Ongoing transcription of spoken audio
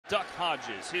Duck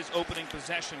Hodges, his opening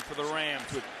possession for the Rams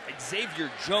with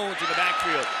Xavier Jones in the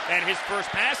backfield. And his first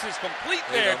pass is complete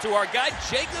there to our guy,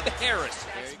 Jacob Harris.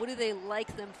 What do they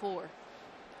like them for?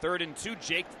 3rd and 2,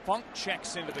 Jake Funk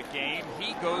checks into the game.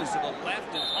 He goes to the left,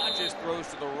 and Hodges throws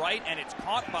to the right, and it's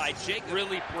caught by Jake.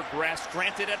 Really progressed,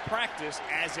 granted at practice,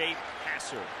 as a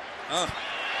passer.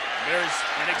 There's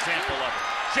an example of it.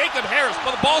 Jacob Harris,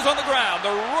 but the ball's on the ground.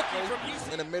 The rookie from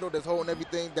Houston. In the middle that's holding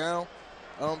everything down.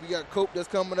 We got Cope that's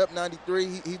coming up, 93.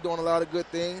 He's doing a lot of good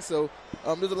things. So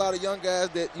there's a lot of young guys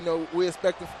that, we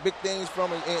expect big things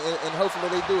from, and hopefully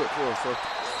they do it for us. So.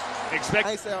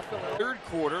 Third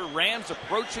quarter, Rams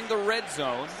approaching the red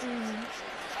zone.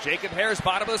 Jacob Harris,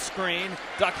 bottom of the screen.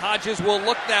 Duck Hodges will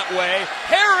look that way.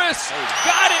 Harris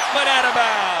got it, but out of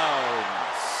bounds.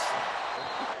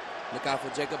 Look out for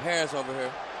Jacob Harris over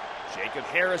here. Jacob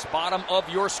Harris, bottom of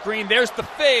your screen. There's the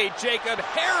fade. Jacob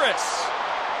Harris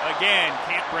again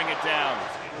can't bring it down.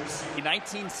 The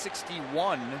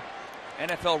 1961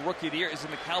 NFL Rookie of the Year is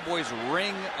in the Cowboys'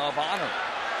 Ring of Honor.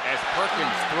 As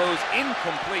Perkins throws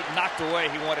incomplete, knocked away.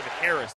 He wanted Harris.